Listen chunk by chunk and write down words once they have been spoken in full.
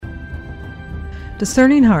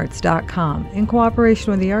DiscerningHearts.com, in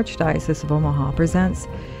cooperation with the Archdiocese of Omaha, presents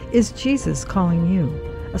Is Jesus Calling You?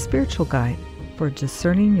 A spiritual guide for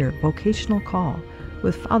discerning your vocational call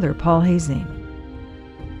with Father Paul Hazing.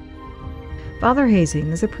 Father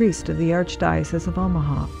Hazing is a priest of the Archdiocese of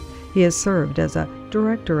Omaha. He has served as a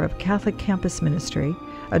director of Catholic Campus Ministry,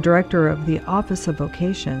 a director of the Office of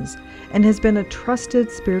Vocations, and has been a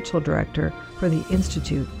trusted spiritual director for the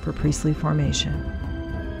Institute for Priestly Formation.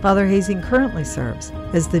 Father Hazing currently serves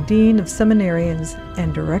as the Dean of Seminarians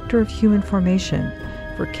and Director of Human Formation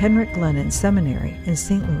for Kenrick Glennon Seminary in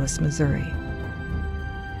St. Louis, Missouri.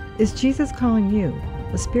 Is Jesus Calling You?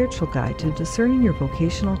 A spiritual guide to discerning your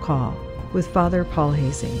vocational call with Father Paul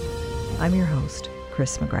Hazing. I'm your host,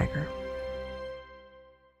 Chris McGregor.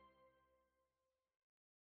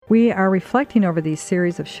 We are reflecting over these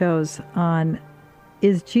series of shows on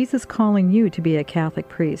Is Jesus Calling You to be a Catholic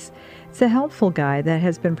Priest? It's a helpful guide that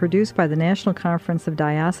has been produced by the National Conference of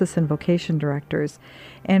Diocesan Vocation Directors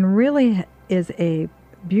and really is a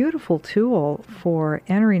beautiful tool for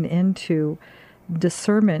entering into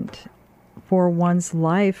discernment for one's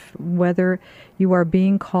life, whether you are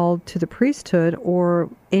being called to the priesthood or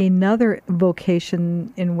another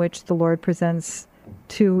vocation in which the Lord presents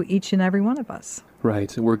to each and every one of us.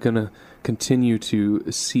 Right. We're going to continue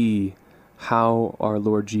to see how our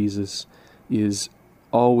Lord Jesus is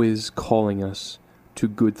always calling us to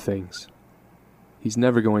good things. He's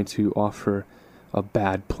never going to offer a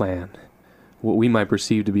bad plan, what we might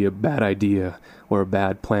perceive to be a bad idea or a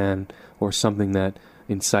bad plan or something that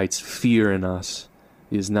incites fear in us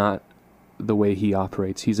is not the way he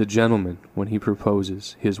operates. He's a gentleman when he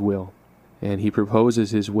proposes his will, and he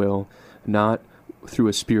proposes his will not through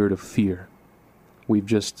a spirit of fear. We've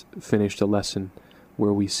just finished a lesson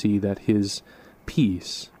where we see that his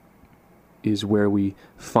peace is where we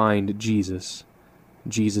find Jesus.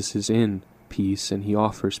 Jesus is in peace, and he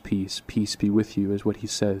offers peace. Peace be with you is what he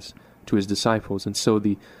says to his disciples. And so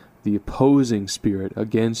the opposing spirit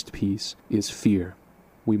against peace is fear.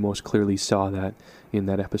 We most clearly saw that in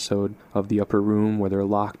that episode of the upper room where they're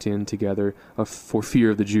locked in together for fear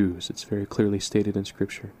of the Jews. It's very clearly stated in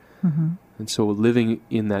Scripture. Mm-hmm. And so living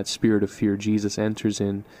in that spirit of fear, Jesus enters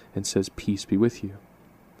in and says, peace be with you.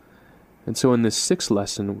 And so in this sixth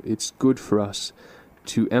lesson, it's good for us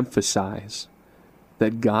to emphasize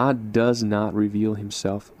that God does not reveal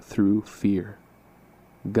himself through fear.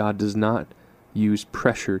 God does not use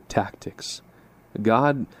pressure tactics.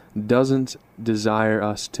 God doesn't desire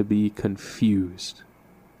us to be confused.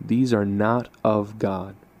 These are not of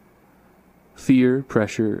God. Fear,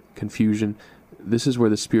 pressure, confusion, this is where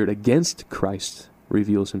the spirit against Christ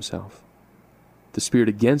reveals himself. The spirit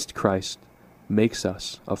against Christ makes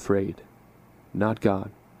us afraid, not God.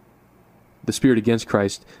 The spirit against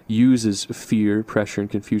Christ uses fear, pressure, and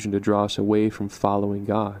confusion to draw us away from following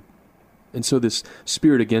God. And so this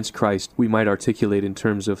spirit against Christ we might articulate in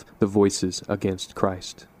terms of the voices against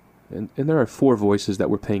Christ. And there are four voices that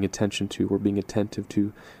we're paying attention to, we're being attentive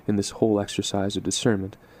to in this whole exercise of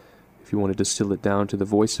discernment. If you want to distill it down to the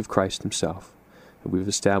voice of Christ himself, we've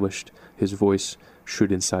established his voice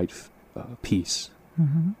should incite peace.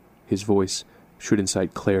 Mm-hmm. His voice should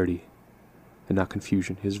incite clarity and not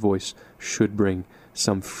confusion. His voice should bring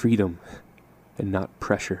some freedom and not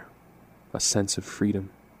pressure, a sense of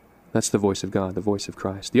freedom. That's the voice of God, the voice of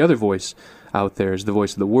Christ. The other voice out there is the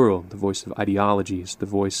voice of the world, the voice of ideologies, the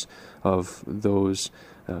voice of those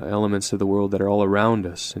elements of the world that are all around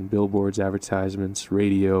us in billboards, advertisements,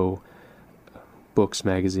 radio, books,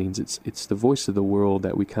 magazines. It's the voice of the world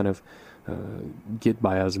that we kind of get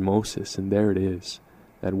by osmosis, and there it is,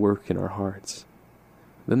 at work in our hearts.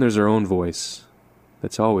 Then there's our own voice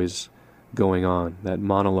that's always going on, that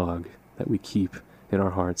monologue that we keep in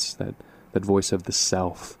our hearts, that voice of the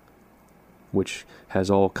self, which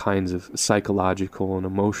has all kinds of psychological and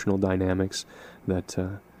emotional dynamics that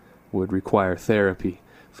would require therapy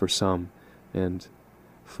for some, and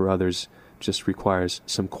for others just requires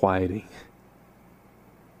some quieting.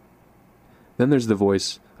 Then there's the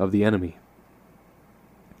voice of the enemy.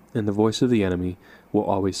 And the voice of the enemy will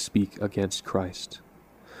always speak against Christ.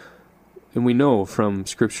 And we know from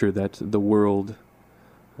Scripture that the world,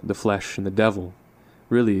 the flesh, and the devil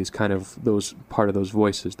really is kind of part of those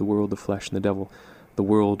voices. The world, the flesh, and the devil. The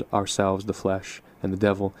world, ourselves, the flesh, and the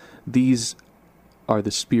devil. These are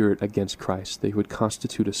the spirit against Christ. They would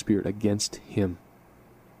constitute a spirit against him.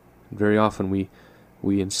 And very often we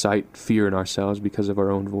incite fear in ourselves because of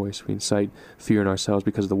our own voice. We incite fear in ourselves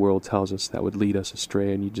because the world tells us that would lead us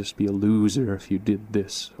astray, and you'd just be a loser if you did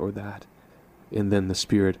this or that. And then the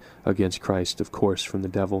spirit against Christ, of course, from the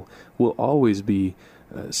devil, will always be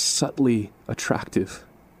subtly attractive.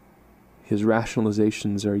 his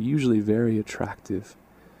rationalizations are usually very attractive.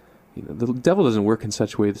 The devil doesn't work in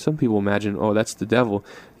such a way that some people imagine, oh, that's the devil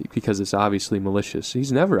because it's obviously malicious.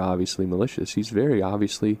 He's never obviously malicious. He's very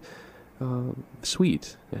obviously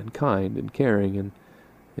sweet and kind and caring,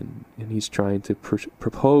 and he's trying to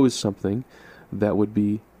propose something that would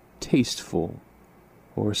be tasteful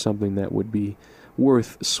or something that would be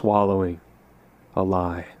worth swallowing, a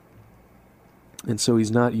lie. And so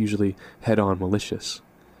he's not usually head-on malicious.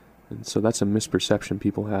 And so that's a misperception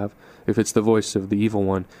people have. If it's the voice of the evil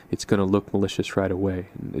one, it's going to look malicious right away.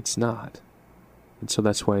 And it's not. And so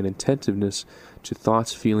that's why an attentiveness to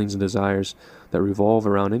thoughts, feelings, and desires that revolve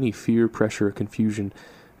around any fear, pressure, or confusion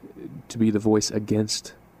to be the voice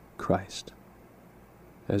against Christ.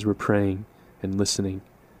 As we're praying and listening.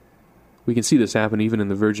 We can see this happen even in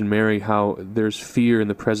the Virgin Mary, how there's fear in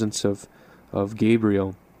the presence of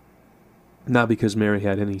Gabriel. Not because Mary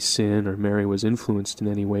had any sin or Mary was influenced in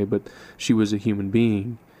any way, but she was a human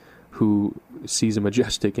being who sees a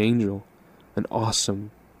majestic angel, an awesome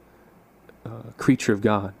creature of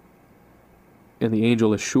God. And the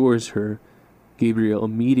angel assures her, Gabriel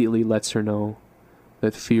immediately lets her know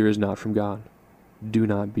that fear is not from God. Do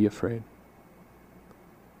not be afraid.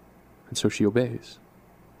 And so she obeys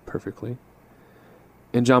perfectly.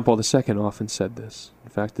 And John Paul II often said this. In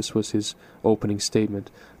fact, this was his opening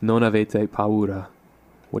statement. Non avete paura.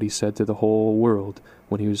 What he said to the whole world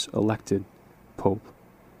when he was elected Pope.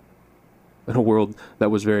 In a world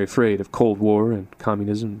that was very afraid of Cold War and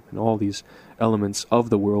communism and all these elements of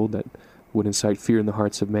the world that would incite fear in the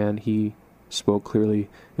hearts of man, he spoke clearly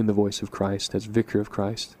in the voice of Christ, as vicar of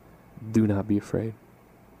Christ. Do not be afraid.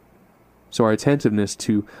 So our attentiveness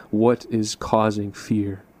to what is causing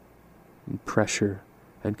fear and pressure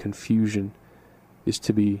and confusion is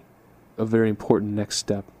to be a very important next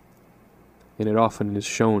step. And it often is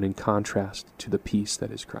shown in contrast to the peace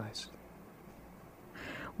that is Christ.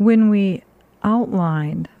 When we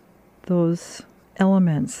outlined those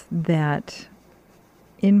elements that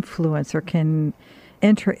influence or can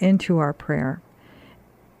enter into our prayer,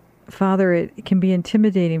 Father, it can be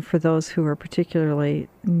intimidating for those who are particularly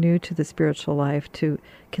new to the spiritual life to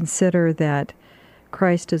consider that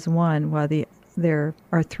Christ is one while there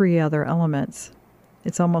are three other elements.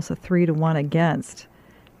 It's almost a 3-to-1 against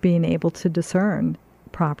being able to discern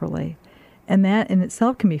properly. And that in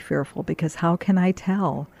itself can be fearful, because how can I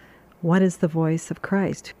tell what is the voice of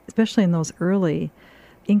Christ, especially in those early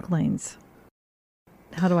inklings?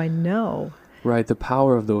 How do I know? Right, the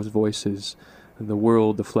power of those voices, the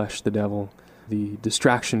world, the flesh, the devil, the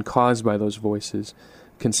distraction caused by those voices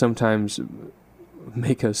can sometimes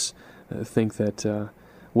make us think that,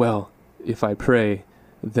 well, if I pray,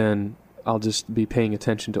 then I'll just be paying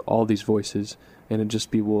attention to all these voices, and it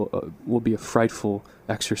just will be a frightful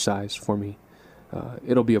exercise for me.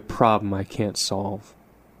 It'll be a problem I can't solve.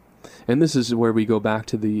 And this is where we go back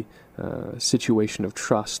to the situation of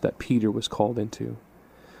trust that Peter was called into.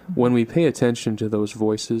 When we pay attention to those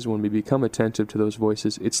voices, when we become attentive to those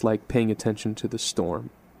voices, it's like paying attention to the storm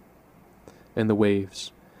and the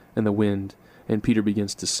waves and the wind, and Peter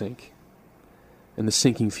begins to sink. And the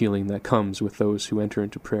sinking feeling that comes with those who enter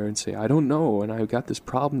into prayer and say, I don't know, and I've got this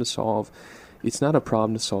problem to solve. It's not a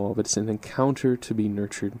problem to solve. It's an encounter to be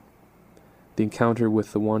nurtured. The encounter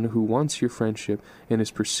with the one who wants your friendship and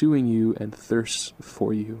is pursuing you and thirsts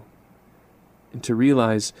for you. And to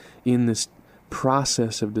realize in this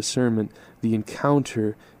process of discernment, the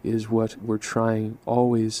encounter is what we're trying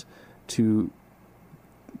always to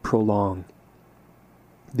prolong.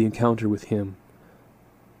 The encounter with Him,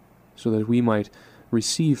 so that we might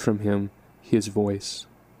receive from Him His voice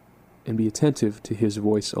and be attentive to His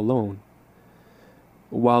voice alone.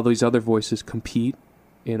 While these other voices compete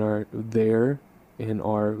and are there and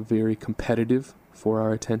are very competitive for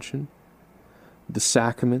our attention, the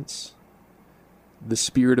sacraments, the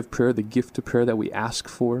spirit of prayer, the gift of prayer that we ask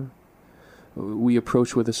for, we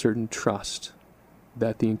approach with a certain trust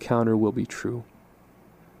that the encounter will be true,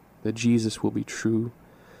 that Jesus will be true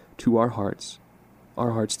to our heart's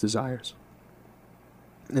desires.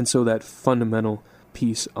 And so that fundamental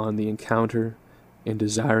piece on the encounter and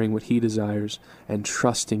desiring what He desires and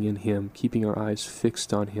trusting in Him, keeping our eyes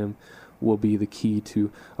fixed on Him, will be the key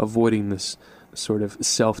to avoiding this sort of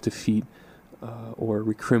self-defeat or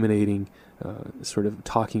recriminating, sort of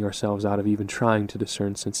talking ourselves out of even trying to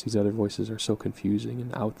discern, since these other voices are so confusing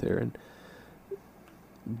and out there. And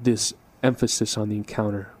this emphasis on the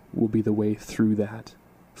encounter will be the way through that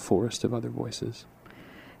forest of other voices.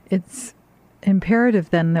 It's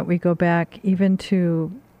imperative then that we go back even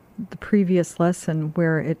to the previous lesson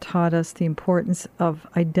where it taught us the importance of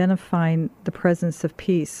identifying the presence of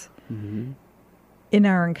peace. Mm-hmm. in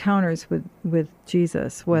our encounters with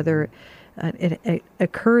Jesus, whether it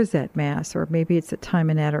occurs at Mass, or maybe it's at time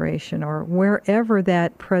in adoration, or wherever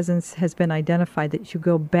that presence has been identified, that you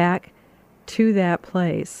go back to that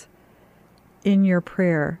place in your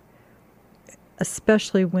prayer,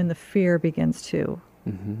 especially when the fear begins to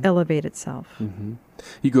elevate itself.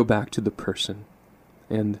 You go back to the person,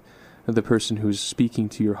 and the person who's speaking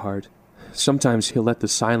to your heart. Sometimes he'll let the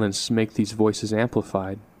silence make these voices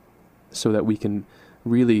amplified so that we can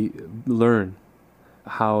really learn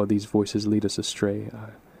how these voices lead us astray.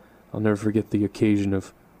 I'll never forget the occasion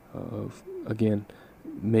of again,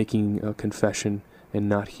 making a confession and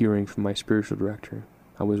not hearing from my spiritual director.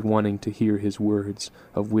 I was wanting to hear his words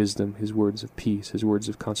of wisdom, his words of peace, his words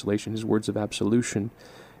of consolation, his words of absolution,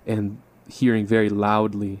 and hearing very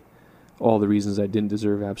loudly all the reasons I didn't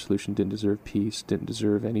deserve absolution, didn't deserve peace, didn't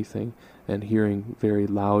deserve anything, and hearing very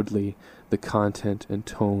loudly the content and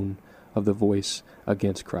tone of the voice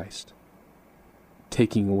against Christ.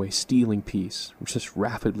 Taking away, stealing peace, just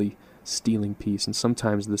rapidly stealing peace. And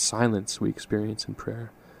sometimes the silence we experience in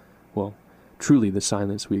prayer, well, truly the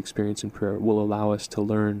silence we experience in prayer will allow us to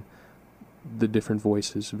learn the different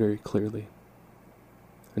voices very clearly.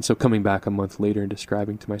 And so coming back a month later and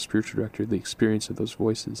describing to my spiritual director the experience of those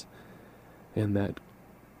voices and that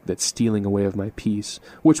stealing away of my peace,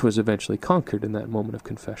 which was eventually conquered in that moment of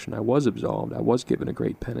confession. I was absolved. I was given a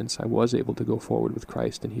great penance. I was able to go forward with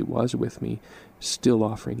Christ, and he was with me, still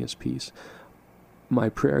offering his peace. My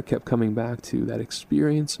prayer kept coming back to that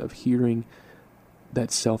experience of hearing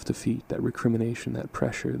that self-defeat, that recrimination, that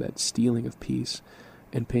pressure, that stealing of peace,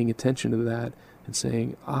 and paying attention to that and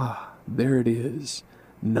saying, there it is,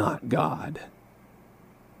 not God.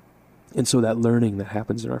 And so that learning that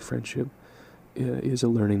happens in our friendship is a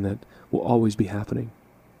learning that will always be happening,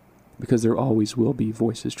 because there always will be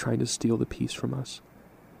voices trying to steal the peace from us.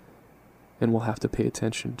 And we'll have to pay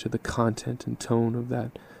attention to the content and tone of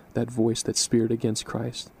that voice, that spirit against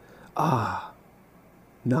Christ. Not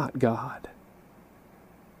God.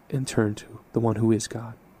 And turn to the one who is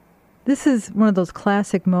God. This is one of those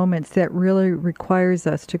classic moments that really requires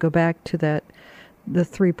us to go back to the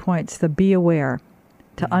 3 points: the be aware,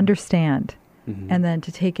 to understand, and then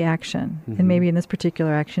to take action. And maybe in this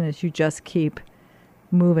particular action is you just keep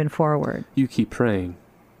moving forward. You keep praying.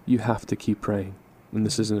 You have to keep praying. And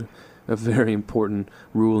this is a very important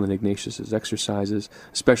rule in Ignatius's exercises,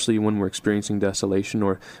 especially when we're experiencing desolation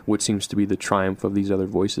or what seems to be the triumph of these other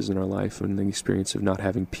voices in our life, and the experience of not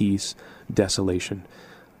having peace, desolation.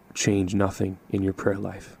 Change nothing in your prayer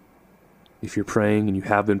life. If you're praying, and you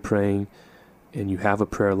have been praying, and you have a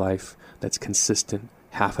prayer life that's consistent,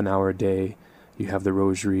 half an hour a day, you have the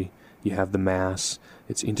rosary, you have the Mass,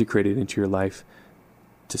 it's integrated into your life,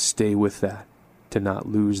 to stay with that, to not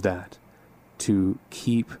lose that, to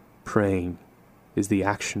keep praying is the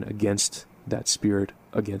action against that spirit,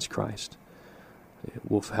 against Christ.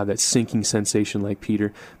 We'll have that sinking sensation like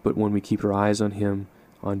Peter, but when we keep our eyes on him,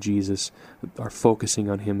 on Jesus, our focusing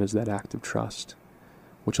on him is that act of trust,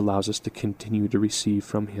 which allows us to continue to receive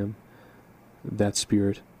from him that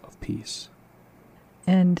spirit of peace.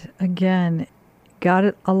 And again,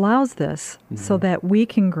 God allows this so that we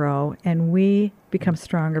can grow and we become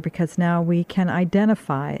stronger, because now we can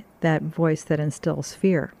identify that voice that instills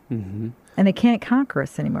fear. And it can't conquer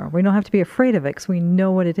us anymore. We don't have to be afraid of it, because we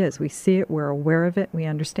know what it is. We see it, we're aware of it, we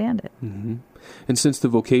understand it. And since the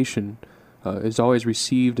vocation is always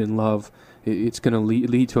received in love, it's going to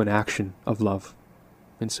lead to an action of love.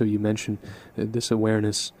 And so you mentioned this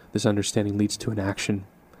awareness, this understanding leads to an action,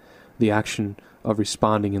 the action of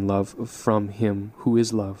responding in love from him who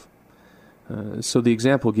is love. So the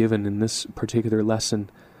example given in this particular lesson,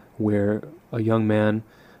 where a young man,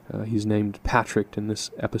 he's named Patrick in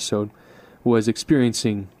this episode, was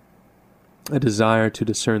experiencing a desire to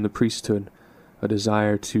discern the priesthood, a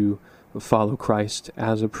desire to follow Christ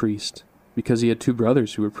as a priest, because he had two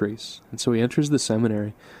brothers who were priests. And so he enters the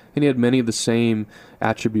seminary, and he had many of the same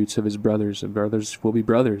attributes of his brothers, and brothers will be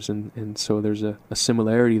brothers, and so there's a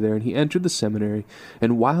similarity there. And he entered the seminary,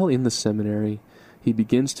 and while in the seminary, he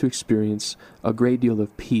begins to experience a great deal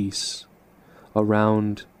of peace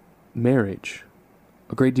around marriage,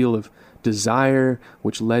 a great deal of desire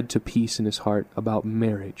which led to peace in his heart about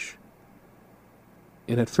marriage.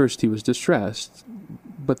 And at first he was distressed,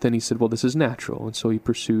 but then he said, well, this is natural. And so he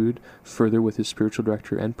pursued further with his spiritual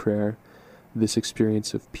director and prayer this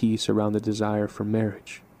experience of peace around the desire for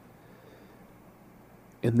marriage.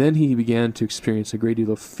 And then he began to experience a great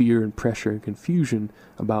deal of fear and pressure and confusion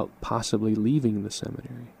about possibly leaving the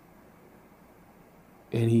seminary.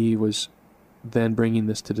 And he was then bringing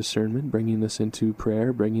this to discernment, bringing this into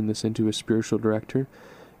prayer, bringing this into a spiritual director,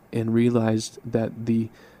 and realized that the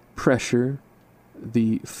pressure,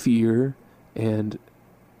 the fear, and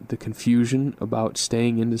the confusion about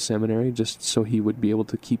staying into seminary just so he would be able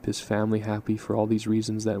to keep his family happy for all these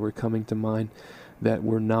reasons that were coming to mind that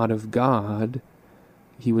were not of God,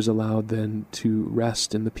 he was allowed then to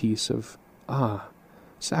rest in the peace of,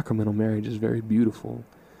 sacramental marriage is very beautiful.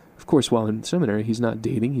 Of course, while in seminary, he's not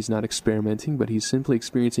dating, he's not experimenting, but he's simply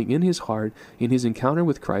experiencing in his heart, in his encounter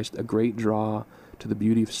with Christ, a great draw to the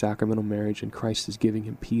beauty of sacramental marriage, and Christ is giving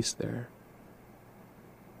him peace there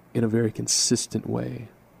in a very consistent way.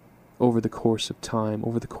 Over the course of time,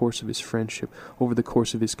 over the course of his friendship, over the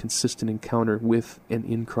course of his consistent encounter with and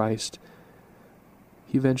in Christ,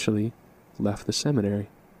 he eventually left the seminary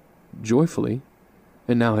joyfully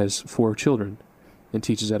and now has 4 children and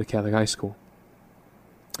teaches at a Catholic high school.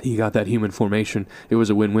 He got that human formation. It was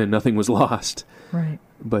a win-win. Nothing was lost. Right.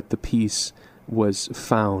 But the peace was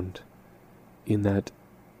found in that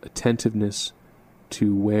attentiveness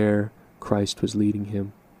to where Christ was leading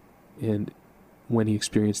him, and when he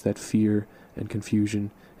experienced that fear and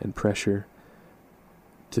confusion and pressure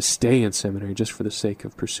to stay in seminary just for the sake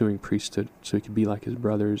of pursuing priesthood so he could be like his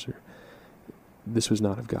brothers, this was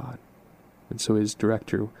not of God. And so his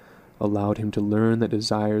director allowed him to learn that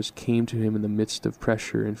desires came to him in the midst of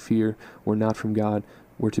pressure and fear were not from God,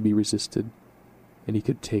 were to be resisted, and he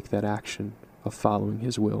could take that action of following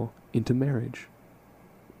his will into marriage.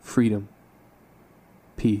 Freedom,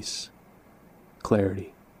 peace,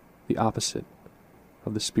 clarity, the opposite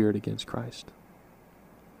of the spirit against Christ.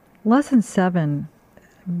 Lesson 7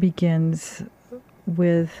 begins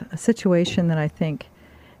with a situation that I think,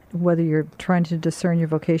 whether you're trying to discern your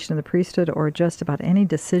vocation in the priesthood or just about any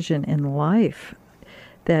decision in life,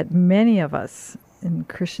 that many of us in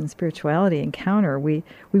Christian spirituality encounter, we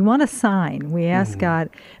want a sign. We ask God,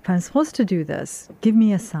 if I'm supposed to do this, give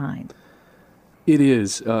me a sign. It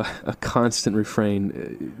is a constant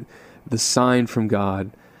refrain, the sign from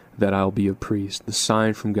God that I'll be a priest, the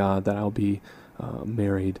sign from God that I'll be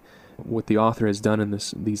married. What the author has done in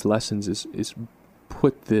these lessons is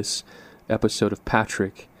put this episode of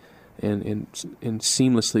Patrick and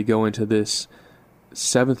seamlessly go into this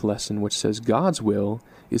 7th lesson, which says God's will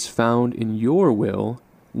is found in your will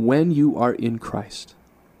when you are in Christ.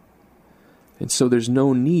 And so there's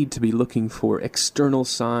no need to be looking for external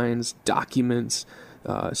signs, documents,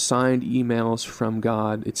 signed emails from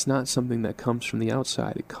God. It's not something that comes from the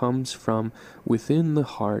outside. It comes from within the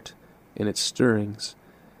heart and its stirrings.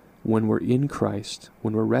 When we're in Christ,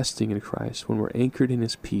 when we're resting in Christ, when we're anchored in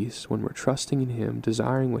His peace, when we're trusting in Him,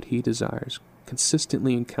 desiring what He desires,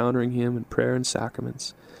 consistently encountering Him in prayer and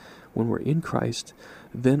sacraments, when we're in Christ,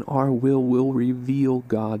 then our will reveal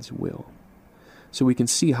God's will. So we can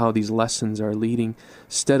see how these lessons are leading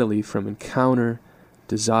steadily from encounter,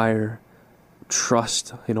 desire,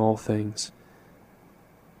 trust in all things,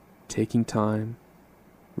 taking time,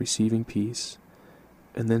 receiving peace,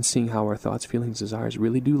 and then seeing how our thoughts, feelings, desires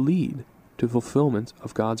really do lead to fulfillment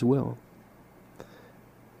of God's will.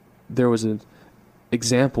 There was an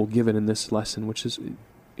example given in this lesson,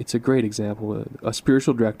 it's a great example. A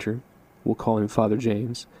spiritual director, we'll call him Father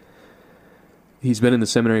James. He's been in the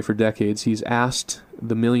seminary for decades. He's asked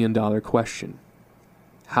the $1 million question: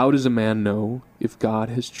 how does a man know if God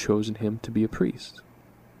has chosen him to be a priest?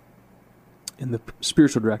 And the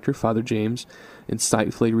spiritual director, Father James,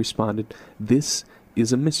 insightfully responded, "This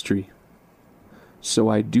is a mystery. So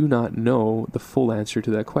I do not know the full answer to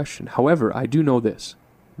that question. However, I do know this."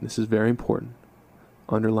 And this is very important.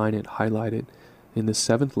 Underline it, highlight it. In the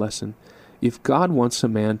 7th lesson, if God wants a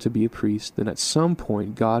man to be a priest, then at some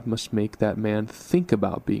point God must make that man think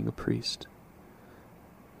about being a priest.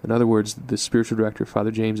 In other words, the spiritual director,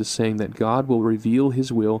 Father James, is saying that God will reveal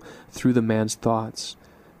His will through the man's thoughts.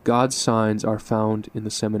 God's signs are found in the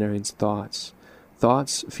seminarian's thoughts.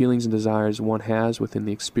 Thoughts, feelings, and desires one has within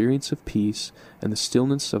the experience of peace and the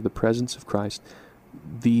stillness of the presence of Christ,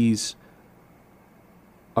 these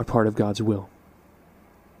are part of God's will.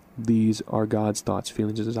 These are God's thoughts,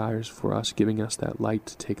 feelings, and desires for us, giving us that light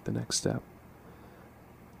to take the next step.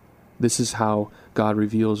 This is how God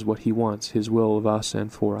reveals what He wants, His will of us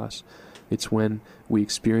and for us. It's when we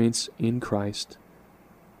experience in Christ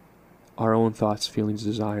our own thoughts, feelings,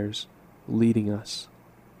 desires, leading us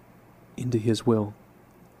into His will.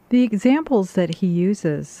 The examples that he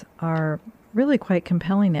uses are really quite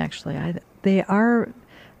compelling, actually. They are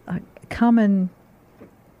common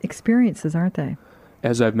experiences, aren't they?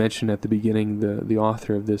 As I've mentioned at the beginning, the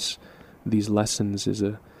author of these lessons is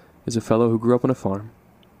a fellow who grew up on a farm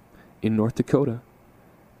in North Dakota.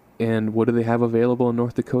 And what do they have available in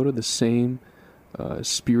North Dakota? The same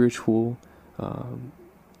spiritual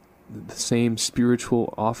the same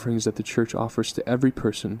spiritual offerings that the church offers to every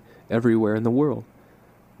person everywhere in the world.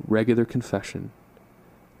 Regular confession,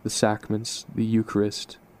 the sacraments, the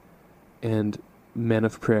Eucharist, and men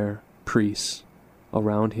of prayer, priests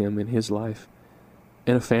around him in his life,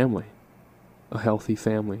 and a family, a healthy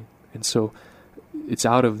family. And so it's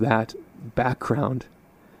out of that background,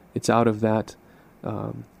 it's out of that,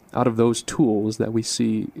 out of those tools that we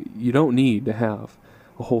see you don't need to have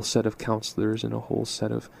a whole set of counselors and a whole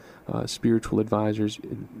set of spiritual advisors.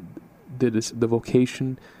 The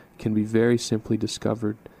vocation can be very simply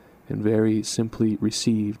discovered and very simply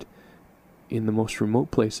received in the most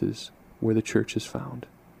remote places where the church is found.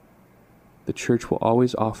 The church will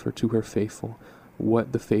always offer to her faithful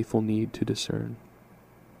what the faithful need to discern.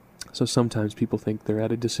 So sometimes people think they're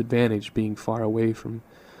at a disadvantage being far away from,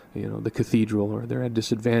 the cathedral, or they're at a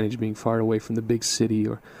disadvantage being far away from the big city,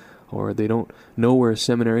 or they don't know where a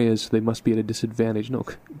seminary is, so they must be at a disadvantage. No,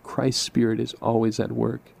 Christ's Spirit is always at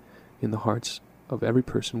work in the hearts of every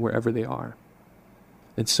person wherever they are.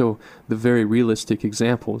 And so the very realistic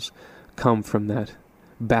examples come from that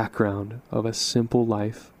background of a simple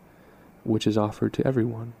life which is offered to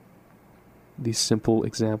everyone. These simple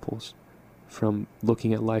examples from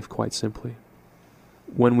looking at life quite simply.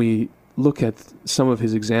 When we look at some of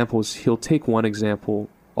his examples, he'll take one example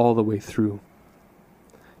all the way through.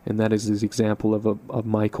 And that is his example of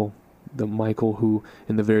Michael, the Michael who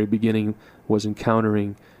in the very beginning was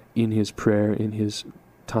encountering in his prayer, in his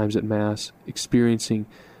times at Mass, experiencing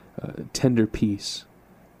tender peace,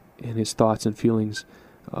 and his thoughts and feelings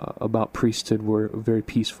about priesthood were very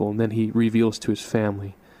peaceful. And then he reveals to his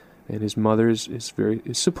family, and his mother is very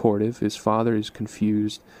supportive. His father is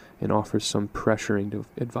confused and offers some pressuring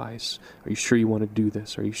advice. Are you sure you want to do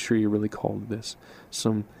this? Are you sure you're really called to this?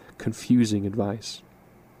 Some confusing advice,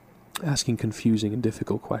 asking confusing and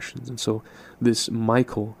difficult questions. And so this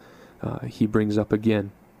Michael, he brings up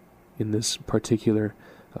again in this particular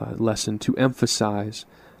lesson to emphasize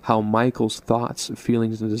how Michael's thoughts,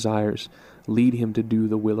 feelings, and desires lead him to do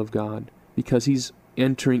the will of God, because he's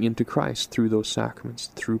entering into Christ through those sacraments,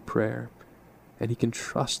 through prayer, and he can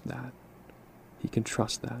trust that. He can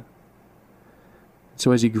trust that.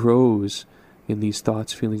 So as he grows in these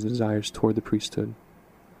thoughts, feelings, and desires toward the priesthood,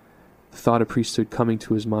 the thought of priesthood coming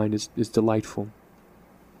to his mind is delightful.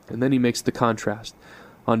 And then he makes the contrast.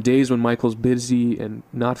 On days when Michael's busy and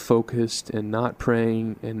not focused and not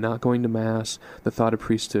praying and not going to Mass, the thought of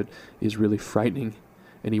priesthood is really frightening,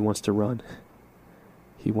 and he wants to run.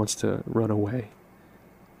 He wants to run away.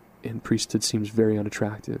 And priesthood seems very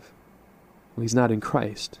unattractive. Well, he's not in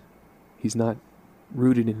Christ. He's not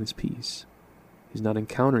rooted in his peace. He's not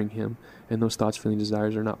encountering him, and those thoughts, feelings,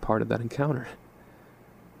 desires are not part of that encounter.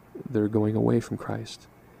 They're going away from Christ.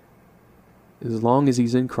 As long as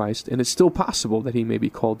he's in Christ, and it's still possible that he may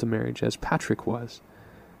be called to marriage, as Patrick was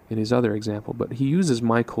in his other example, but he uses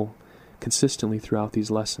Michael consistently throughout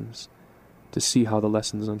these lessons to see how the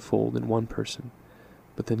lessons unfold in one person,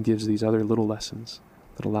 but then gives these other little lessons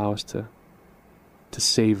that allow us to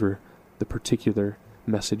savor the particular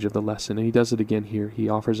message of the lesson. And he does it again here. He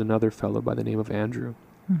offers another fellow by the name of Andrew.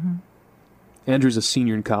 Mm-hmm. Andrew's a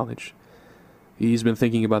senior in college. He's been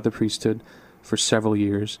thinking about the priesthood for several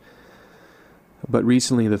years, but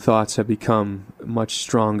recently the thoughts have become much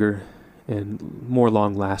stronger and more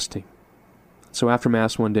long-lasting. So after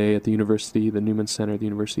Mass one day at the university, the Newman Center at the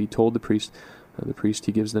university, he told the priest,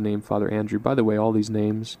 he gives the name Father Andrew. By the way, all these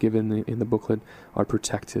names given in the booklet are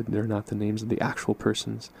protected. They're not the names of the actual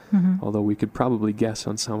persons, although we could probably guess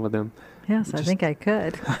on some of them. Yes, I think I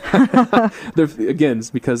could. Again, it's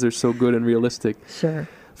because they're so good and realistic. Sure.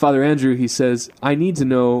 Father Andrew, he says, I need to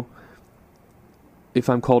know if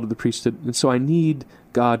I'm called to the priesthood, and so I need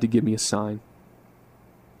God to give me a sign,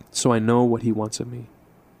 so I know what he wants of me.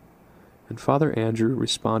 And Father Andrew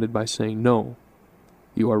responded by saying, no,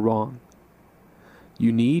 you are wrong.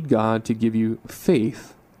 You need God to give you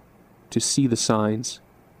faith to see the signs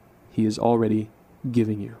he is already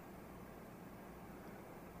giving you.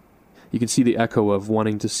 You can see the echo of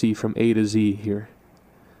wanting to see from A to Z here.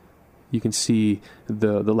 You can see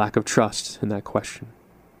the lack of trust in that question.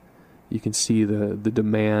 You can see the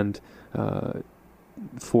demand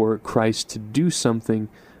for Christ to do something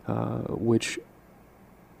which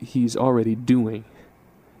he's already doing,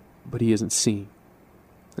 but he isn't seeing.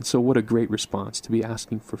 And so what a great response to be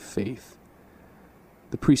asking for faith.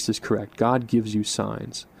 The priest is correct. God gives you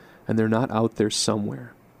signs, and they're not out there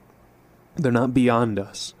somewhere. They're not beyond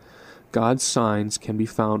us. God's signs can be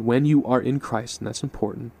found when you are in Christ, and that's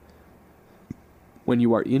important. When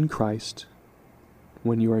you are in Christ,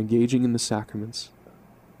 when you are engaging in the sacraments,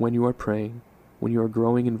 when you are praying, when you are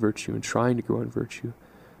growing in virtue and trying to grow in virtue,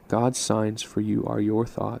 God's signs for you are your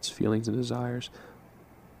thoughts, feelings, and desires.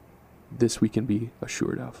 This we can be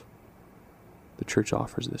assured of. The church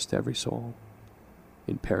offers this to every soul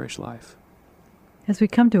in parish life. As we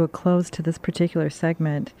come to a close to this particular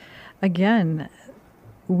segment, again,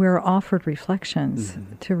 we're offered reflections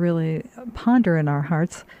to really ponder in our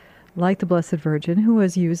hearts, like the Blessed Virgin, who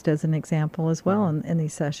was used as an example as well in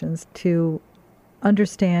these sessions, to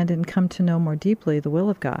understand and come to know more deeply the will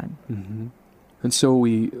of God. And so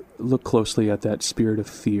we look closely at that spirit of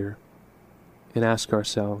fear and ask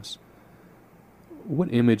ourselves,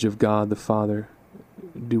 what image of God the Father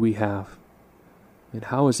do we have? And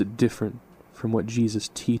how is it different from what Jesus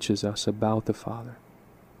teaches us about the Father?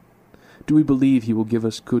 Do we believe He will give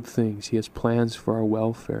us good things? He has plans for our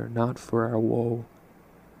welfare, not for our woe.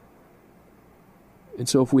 And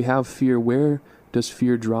so if we have fear, where does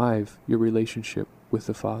fear drive your relationship with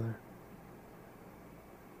the Father?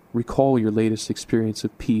 Recall your latest experience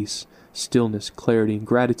of peace, stillness, clarity, and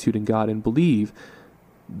gratitude in God, and believe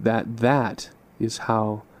that that is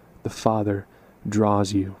how the Father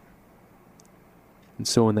draws you. And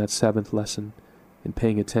so in that seventh lesson, in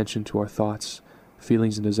paying attention to our thoughts,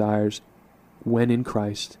 feelings, and desires, when in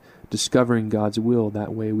Christ, discovering God's will,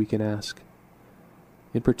 that way we can ask,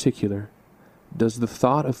 in particular, does the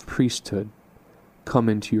thought of priesthood come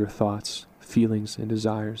into your thoughts, feelings, and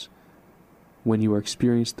desires when you are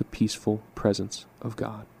experiencing the peaceful presence of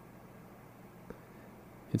God?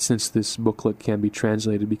 And since this booklet can be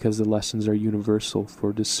translated because the lessons are universal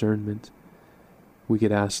for discernment, we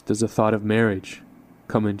could ask, does the thought of marriage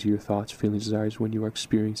come into your thoughts, feelings, desires when you are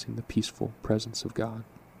experiencing the peaceful presence of God?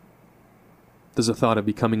 Does the thought of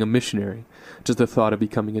becoming a missionary? Does the thought of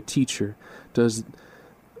becoming a teacher? Does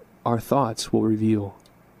our thoughts will reveal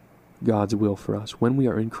God's will for us when we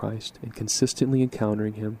are in Christ and consistently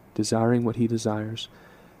encountering Him, desiring what He desires,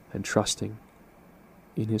 and trusting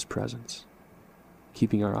in His presence,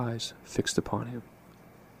 keeping our eyes fixed upon Him.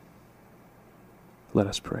 Let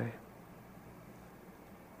us pray.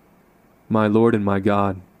 My Lord and my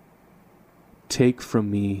God, take from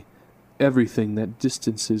me everything that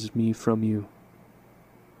distances me from You.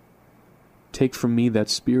 Take from me that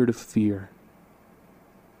spirit of fear.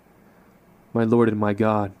 My Lord and my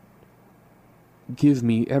God, give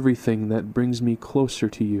me everything that brings me closer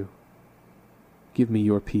to You. Give me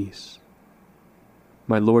Your peace.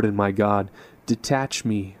 My Lord and my God, detach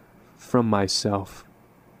me from myself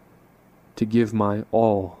to give my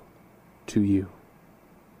all to You.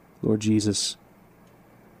 Lord Jesus,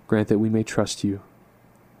 grant that we may trust You,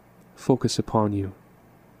 focus upon You,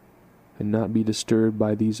 and not be disturbed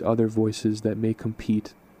by these other voices that may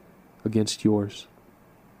compete against Yours.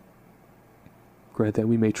 Grant that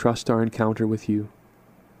we may trust our encounter with You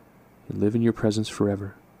and live in Your presence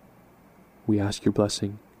forever. We ask Your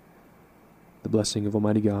blessing, the blessing of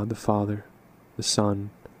Almighty God, the Father, the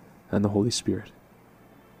Son, and the Holy Spirit.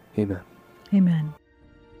 Amen. Amen.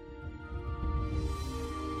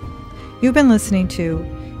 You've been listening to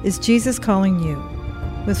Is Jesus Calling You?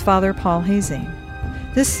 With Father Paul Hazing.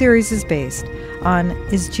 This series is based on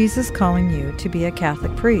Is Jesus Calling You to be a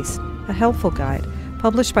Catholic Priest? A Helpful Guide,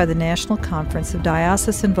 published by the National Conference of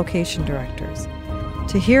Diocesan Vocation Directors.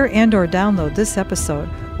 To hear and or download this episode,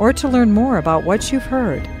 or to learn more about what you've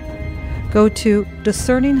heard, go to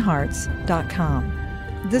discerninghearts.com.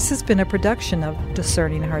 This has been a production of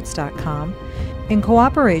discerninghearts.com in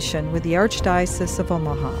cooperation with the Archdiocese of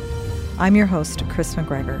Omaha. I'm your host, Chris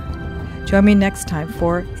McGregor. Join me next time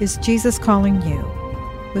for Is Jesus Calling You?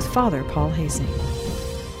 With Father Paul Hazing.